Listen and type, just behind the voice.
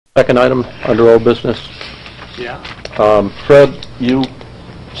Second item under old business. Yeah. Fred, you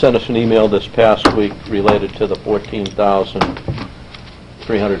sent us an email this past week related to the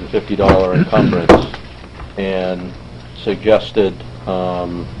 $14,350 encumbrance and suggested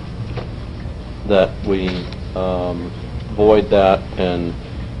that we void that and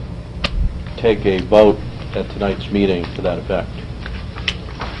take a vote at tonight's meeting to that effect.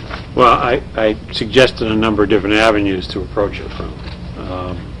 Well, I suggested a number of different avenues to approach it from.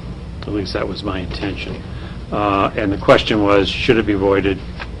 At least that was my intention. And the question was, should it be voided?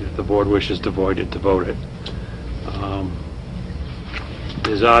 If the board wishes to void it, to vote it.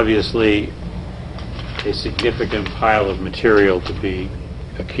 There's obviously a significant pile of material to be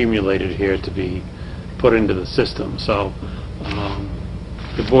accumulated here to be put into the system. So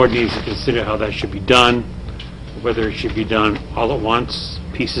the board needs to consider how that should be done, whether it should be done all at once,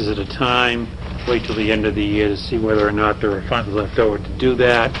 pieces at a time, wait till the end of the year to see whether or not there are funds left over to do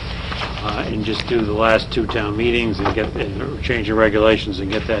that, and just do the last two town meetings and change the regulations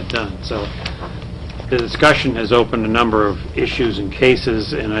and get that done. So the discussion has opened a number of issues and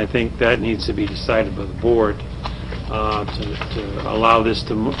cases, and I think that needs to be decided by the board to allow this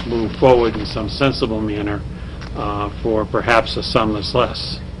to move forward in some sensible manner for perhaps a sum that's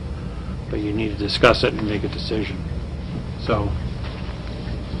less. But you need to discuss it and make a decision. So.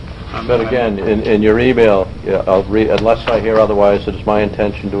 But again, in your email, I'll read, unless I hear otherwise, it is my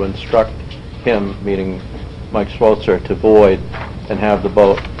intention to instruct him, meaning Mike Swotzer, to void and have the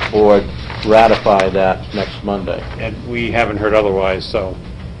board ratify that next Monday. And we haven't heard otherwise, so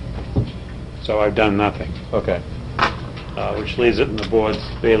I've done nothing. Okay. Which leaves it in the board's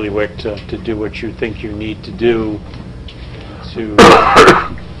bailiwick to do what you think you need to do to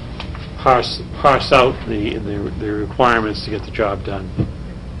parse out the requirements to get the job done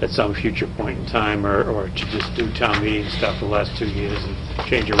at some future point in time, or to just do town meeting stuff the last 2 years and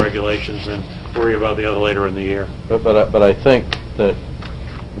change your regulations and worry about the other later in the year. But I think that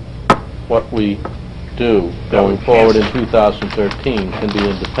what we do going forward in 2013 can be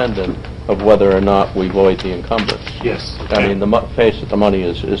independent of whether or not we void the encumbrance. Yes. Okay. I mean, face it, the money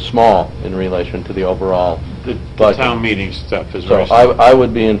is small in relation to the overall the budget. Town meeting stuff is so very I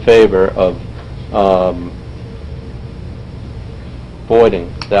would be in favor of voiding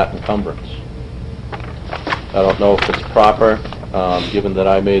that encumbrance. I don't know if it's proper, given that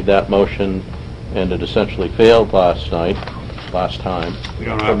I made that motion and it essentially failed last time. We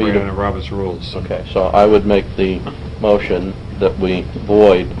don't operate under Robert's rules. Okay, so I would make the motion that we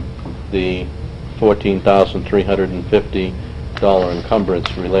void the $14,350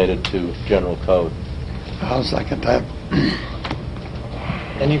 encumbrance related to general code. I'll second that.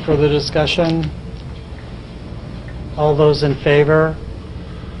 Any further discussion? All those in favor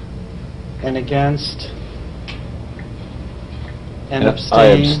and against and abstain? I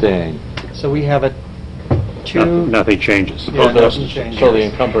abstain. So we have a two... Nothing changes. Yeah, nothing changes. So the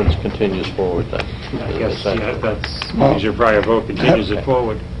encumbrance continues forward then? I guess, yeah, that's your prior vote continues it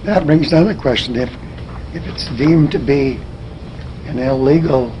forward. That brings another question. If it's deemed to be an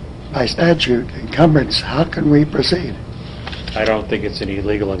illegal, by statute, encumbrance, how can we proceed? I don't think it's an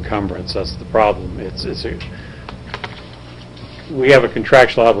illegal encumbrance. That's the problem. We have a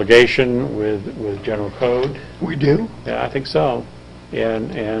contractual obligation with general code. We do? Yeah, I think so,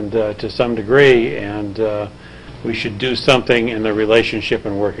 and to some degree, and we should do something in the relationship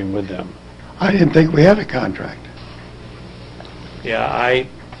and working with them. I didn't think we had a contract. Yeah,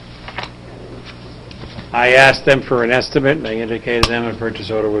 I asked them for an estimate, and I indicated them a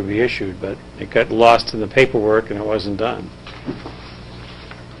purchase order would be issued, but it got lost in the paperwork and it wasn't done.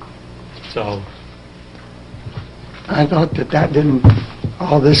 So I thought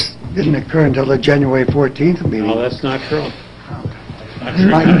all this didn't occur until the January 14th meeting. no, that's not true. Not You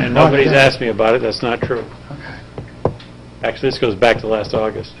true. might And nobody's want that. asked me about it. That's not true. Okay. Actually, this goes back to last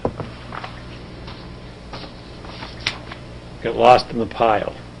August. Got lost in the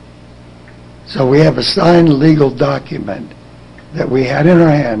pile. So we have a signed legal document that we had in our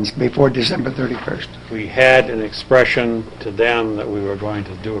hands before December 31st. We had an expression to them that we were going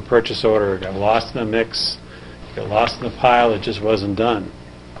to do a purchase order. It got lost in the mix, got lost in the pile. It just wasn't done.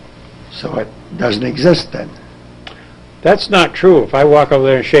 So it doesn't exist then. That's not true. If I walk over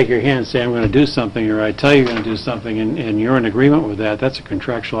there and shake your hand and say I'm going to do something, or I tell you you're going to do something, and you're in agreement with that, that's a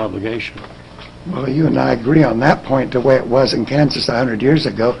contractual obligation. Well, you and I agree on that point, the way it was in Kansas 100 years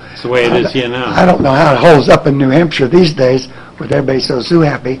ago. It's the way it is here now. I don't know how it holds up in New Hampshire these days with everybody so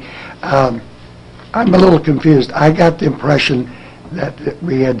happy. I'm a little confused. I got the impression that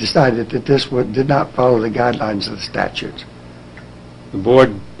we had decided that this did not follow the guidelines of the statutes. The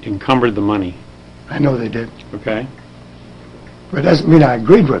board encumbered the money, I know they did. okay? But it doesn't mean I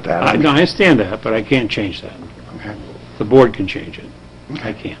agreed with that. I understand that, but I can't change that. Okay, The board can change it.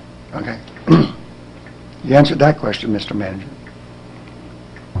 I can't. okay. You answered that question, Mr. Manager.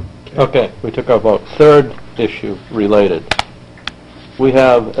 Okay, we took our vote. Third issue related. We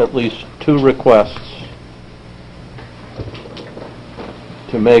have at least 2 requests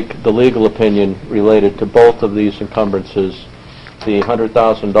to make the legal opinion related to both of these encumbrances, the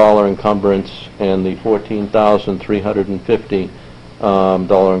 $100,000 encumbrance and the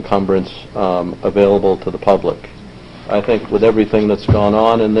 $14,350 encumbrance available to the public. I think with everything that's gone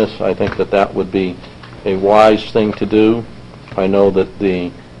on in this, I think that that would be a wise thing to do. I know that the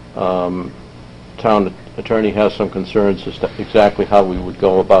town attorney has some concerns as to exactly how we would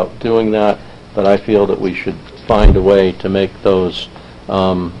go about doing that, but I feel that we should find a way to make those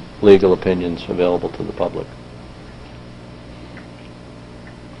legal opinions available to the public.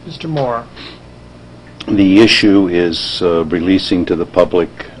 Mr. Moore. The issue is releasing to the public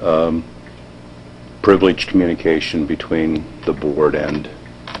privileged communication between the board and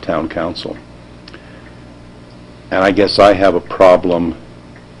town council. And I guess I have a problem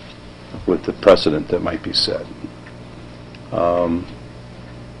with the precedent that might be set. The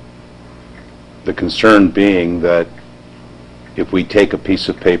concern being that if we take a piece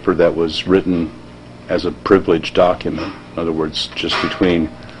of paper that was written as a privileged document, in other words, just between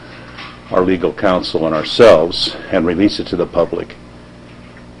our legal counsel and ourselves, and release it to the public,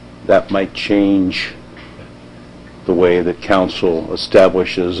 that might change the way that council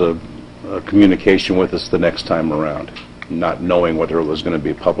establishes a communication with us the next time around, not knowing whether it was going to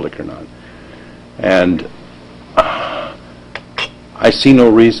be public or not. And I see no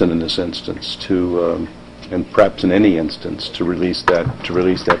reason in this instance to, and perhaps in any instance, to release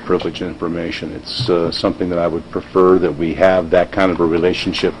that privileged information. It's something that I would prefer that we have that kind of a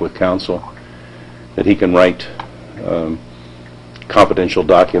relationship with counsel, that he can write confidential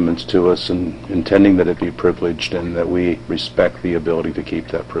documents to us and intending that it be privileged, and that we respect the ability to keep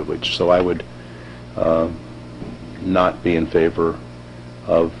that privilege. So I would not be in favor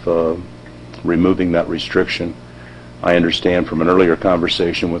of removing that restriction. I understand from an earlier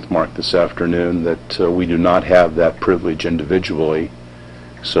conversation with Mark this afternoon that we do not have that privilege individually,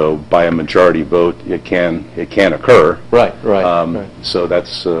 so by a majority vote it can occur. Right. So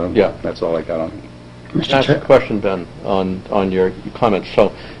that's Yeah. that's all I got on it. Can I ask a question, Ben, on your comments?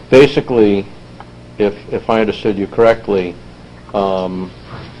 So basically, if I understood you correctly,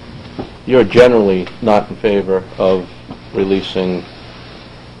 you're generally not in favor of releasing,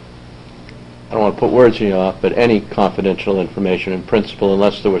 I don't want to put words in your mouth, but any confidential information in principle,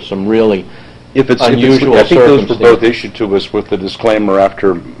 unless there was some really unusual I think those were both circumstances. issued to us with the disclaimer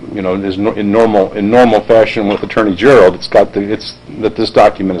after, you know, in normal fashion with Attorney Gerald, it's got that this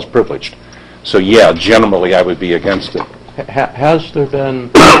document is privileged. So yeah, generally I would be against it. Has there been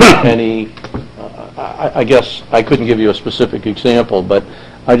any, I guess I couldn't give you a specific example, but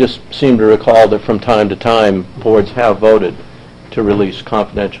I just seem to recall that from time to time boards have voted to release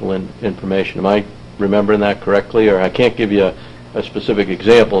confidential information. Am I remembering that correctly? Or I can't give you a specific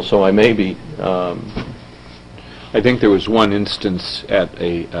example, so I may be... I think there was one instance at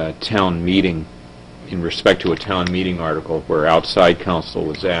a town meeting, in respect to a town meeting article, where outside counsel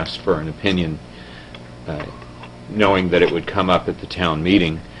was asked for an opinion, knowing that it would come up at the town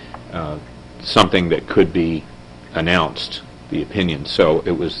meeting, something that could be announced, the opinion. So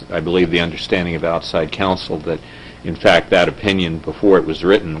it was, I believe, the understanding of outside counsel that, in fact, that opinion, before it was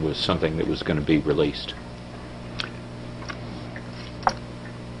written, was something that was going to be released.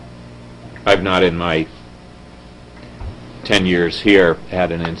 I've not, in my 10 years here,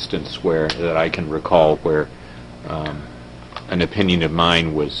 had an instance that I can recall where an opinion of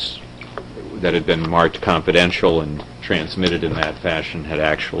mine that had been marked confidential and transmitted in that fashion had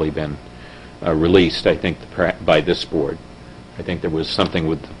actually been released, I think, by this board. I think there was something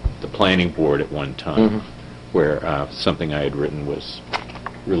with the planning board at one time where something I had written was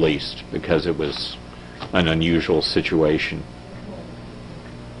released because it was an unusual situation,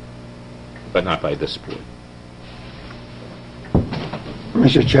 but not by this board.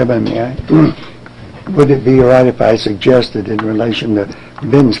 Mr. Chairman, may I? Would it be all right if I suggested in relation to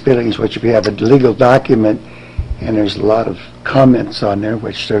Ben's feelings, which if you have a legal document and there's a lot of comments on there,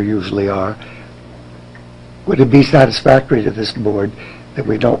 which there usually are, would it be satisfactory to this board that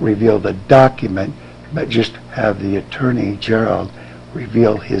we don't reveal the document, but just have the Attorney General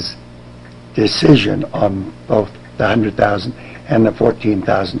reveal his decision on both the $100,000 and the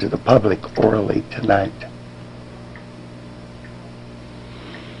 $14,000 to the public orally tonight?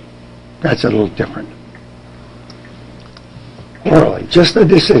 That's a little different. orally, just the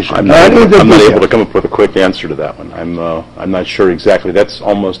decision. I'm not not any of the I'm not able to details. come up with a quick answer to that one. I'm not sure exactly. That's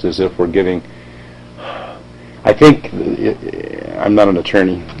almost as if we're giving, I think, I'm not an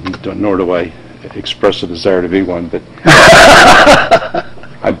attorney, nor do I express a desire to be one, but I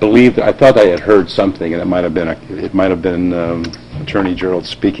thought I had heard something, and it might have been Attorney Gerald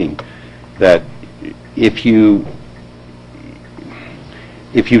speaking, that if you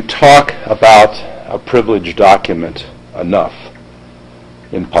talk about a privileged document enough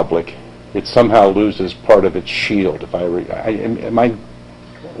in public, it somehow loses part of its shield. Am I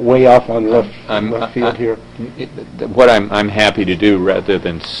way off on left field here? What I'm happy to do, rather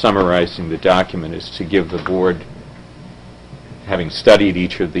than summarizing the document, is to give the board, having studied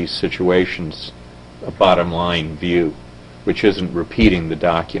each of these situations, a bottom line view, which isn't repeating the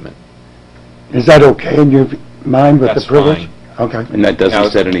document. Is that okay in your mind with That's the privilege? fine. Okay. And that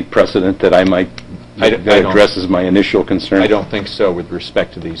doesn't set any precedent that I might, that addresses my initial concern? I don't think so with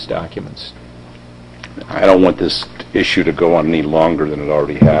respect to these documents. I don't want this issue to go on any longer than it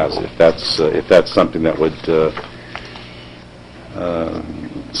already has. If that's something that would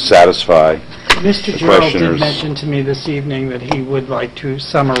satisfy Mr. the Gerald did questioners. mention to me this evening that he would like to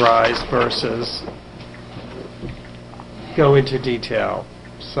summarize versus go into detail.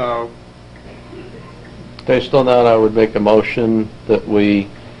 So, Based on that, I would make a motion that we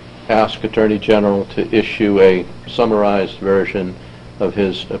ask Attorney General to issue a summarized version of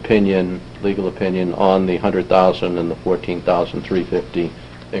his opinion, legal opinion, on the 100,000 and the 14,350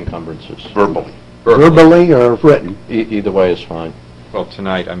 encumbrances. Verbally. Verbally or written? Either way is fine. Well,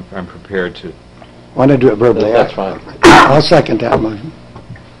 tonight I'm prepared to. Want to do it verbally? That's fine. I'll second that motion.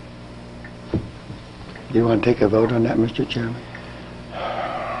 Do you want to take a vote on that, Mr. Chairman?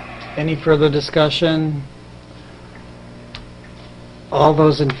 any further discussion? All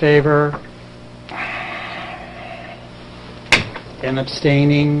those in favor? And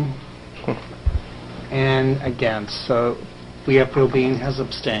abstaining? And against. So Leah Philbin has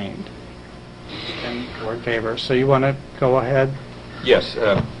abstained. And we're in favor. So you want to go ahead? Yes.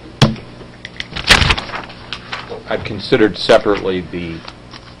 I've considered separately the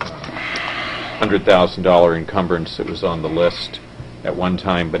 $100,000 encumbrance that was on the list at one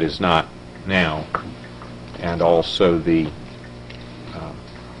time but is not now, and also the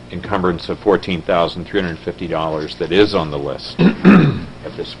encumbrance of $14,350 that is on the list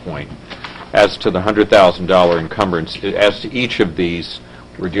at this point. As to the $100,000 encumbrance, as to each of these,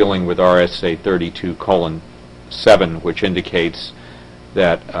 we're dealing with RSA 32:7, which indicates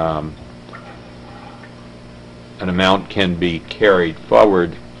that an amount can be carried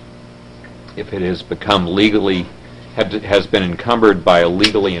forward if it has become legally, has been encumbered by a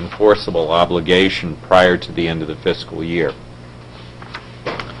legally enforceable obligation prior to the end of the fiscal year.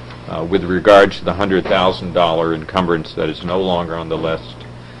 With regard to the $100,000 encumbrance that is no longer on the list,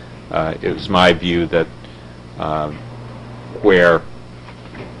 it was my view that where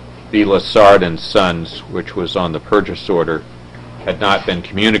B. Lassard and Sons, which was on the purchase order, had not been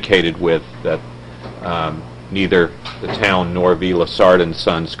communicated with, that neither the town nor V. Lassard and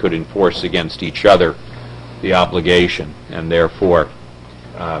Sons could enforce against each other the obligation, and therefore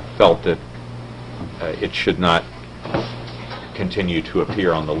felt that it should not continue to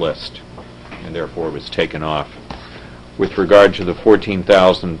appear on the list, and therefore was taken off. With regard to the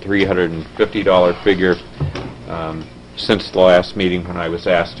 $14,350 figure, since the last meeting when I was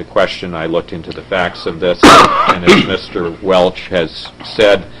asked a question, I looked into the facts of this, and as Mr. Welch has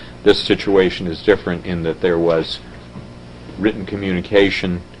said, this situation is different in that there was written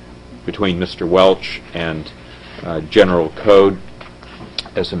communication between Mr. Welch and General Code.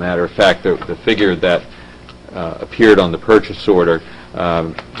 As a matter of fact, the figure that appeared on the purchase order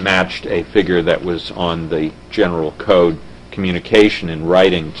matched a figure that was on the General Code communication in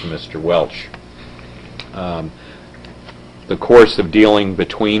writing to Mr. Welch. The course of dealing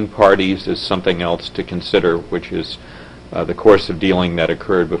between parties is something else to consider, which is the course of dealing that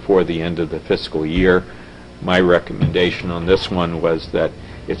occurred before the end of the fiscal year. My recommendation on this one was that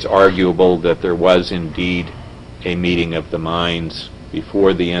it's arguable that there was indeed a meeting of the minds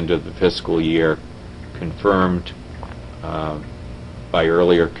before the end of the fiscal year, confirmed by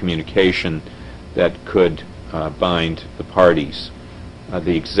earlier communication, that could bind the parties.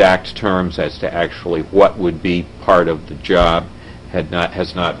 The exact terms as to actually what would be part of the job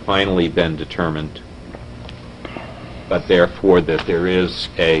has not finally been determined, but therefore that there is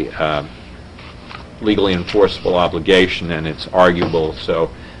a legally enforceable obligation, and it's arguable,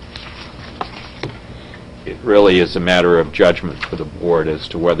 so it really is a matter of judgment for the board as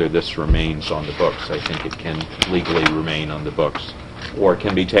to whether this remains on the books. I think it can legally remain on the books, or it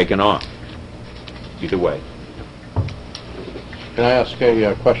can be taken off. Either way. Can I ask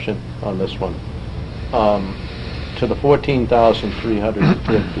a question on this one? To the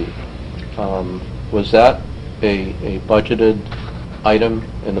 14,350, was that a budgeted item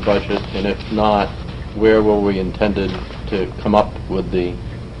in the budget? And if not, where were we intended to come up with the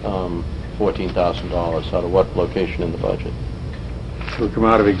 $14,000? Out of what location in the budget? It would come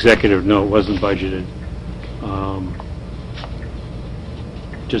out of executive, no, it wasn't budgeted.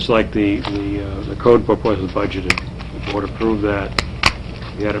 Just like the code book wasn't budgeted. The board approved that.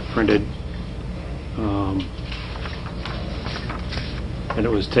 We had it printed. And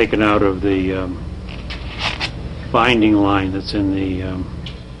it was taken out of the binding line that's in the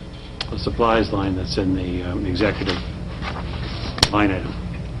supplies line that's in the executive line item.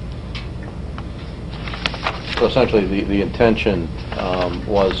 So essentially, the intention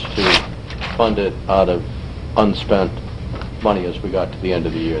was to fund it out of unspent money as we got to the end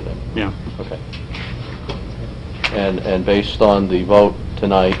of the year then? Yeah. Okay. And based on the vote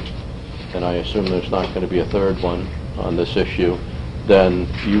tonight, and I assume there's not going to be a third one on this issue, then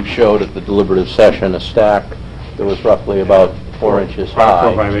you showed at the deliberative session a stack that was roughly about 4 inches high.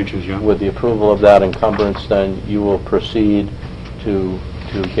 4 or 5 inches, yeah. With the approval of that encumbrance, then you will proceed to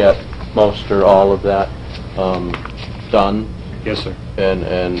get most or all of that done. Yes, sir. And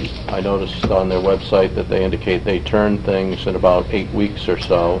I noticed on their website that they indicate they turn things in about 8 weeks or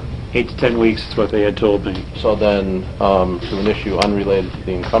so. 8 to 10 weeks is what they had told me. So then, to an issue unrelated to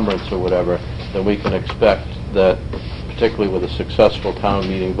the encumbrance or whatever, then we can expect that, particularly with a successful town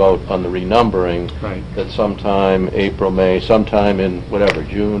meeting vote on the renumbering, Right. that sometime April, May, sometime in whatever,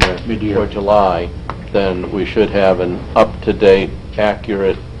 June Mid-year. or July, then we should have an up-to-date,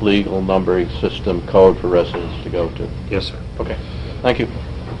 accurate legal numbering system code for residents to go to. Yes, sir. Okay. Thank you.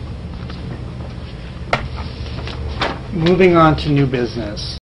 Moving on to new business.